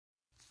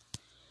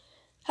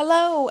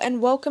Hello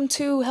and welcome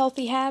to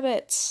Healthy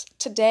Habits.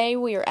 Today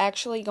we are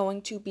actually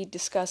going to be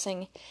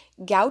discussing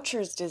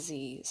Gaucher's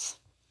disease.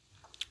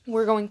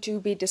 We're going to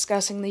be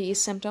discussing the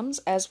symptoms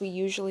as we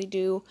usually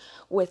do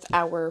with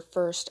our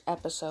first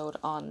episode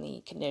on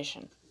the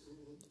condition.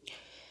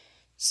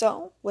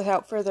 So,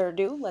 without further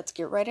ado, let's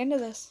get right into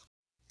this.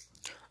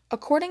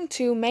 According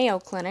to Mayo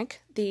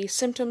Clinic, the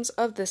symptoms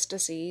of this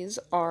disease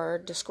are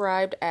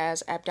described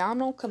as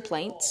abdominal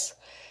complaints,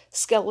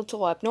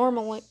 skeletal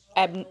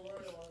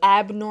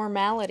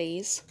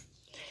abnormalities,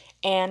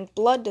 and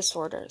blood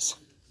disorders.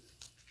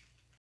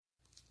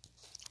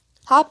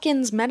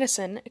 Hopkins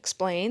Medicine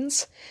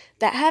explains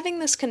that having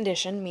this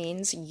condition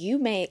means you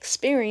may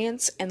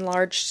experience an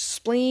enlarged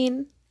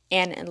spleen,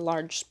 an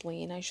enlarged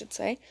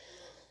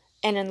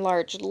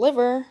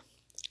liver,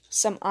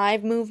 some eye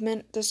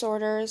movement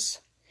disorders,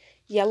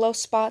 yellow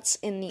spots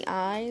in the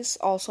eyes,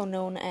 also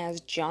known as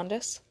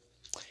jaundice,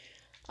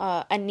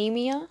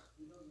 anemia,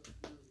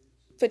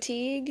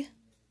 fatigue,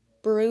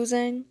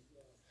 bruising,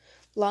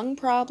 lung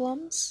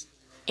problems,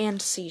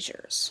 and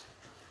seizures.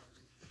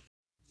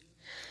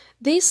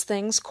 These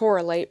things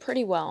correlate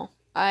pretty well.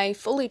 I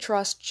fully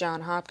trust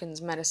Johns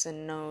Hopkins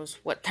Medicine knows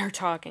what they're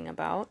talking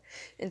about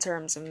in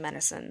terms of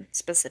medicine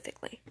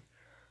specifically.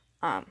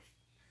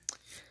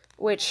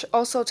 Which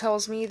also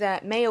tells me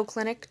that Mayo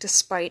Clinic,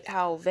 despite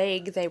how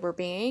vague they were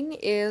being,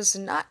 is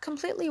not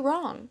completely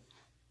wrong.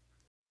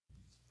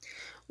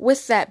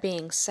 With that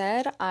being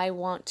said, I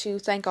want to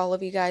thank all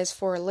of you guys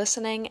for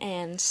listening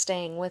and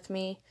staying with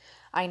me.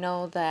 I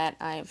know that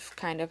I've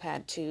kind of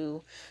had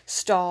to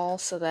stall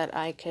so that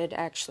I could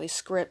actually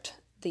script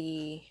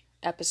the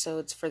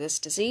episodes for this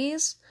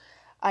disease.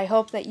 I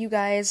hope that you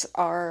guys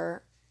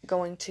are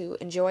going to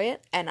enjoy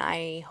it, and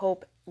I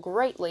hope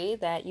greatly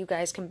that you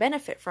guys can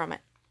benefit from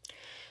it.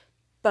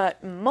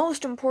 But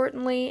most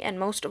importantly, and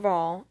most of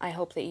all, I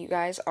hope that you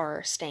guys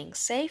are staying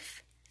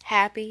safe,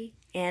 happy,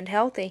 and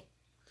healthy.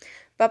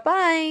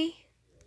 Bye-bye!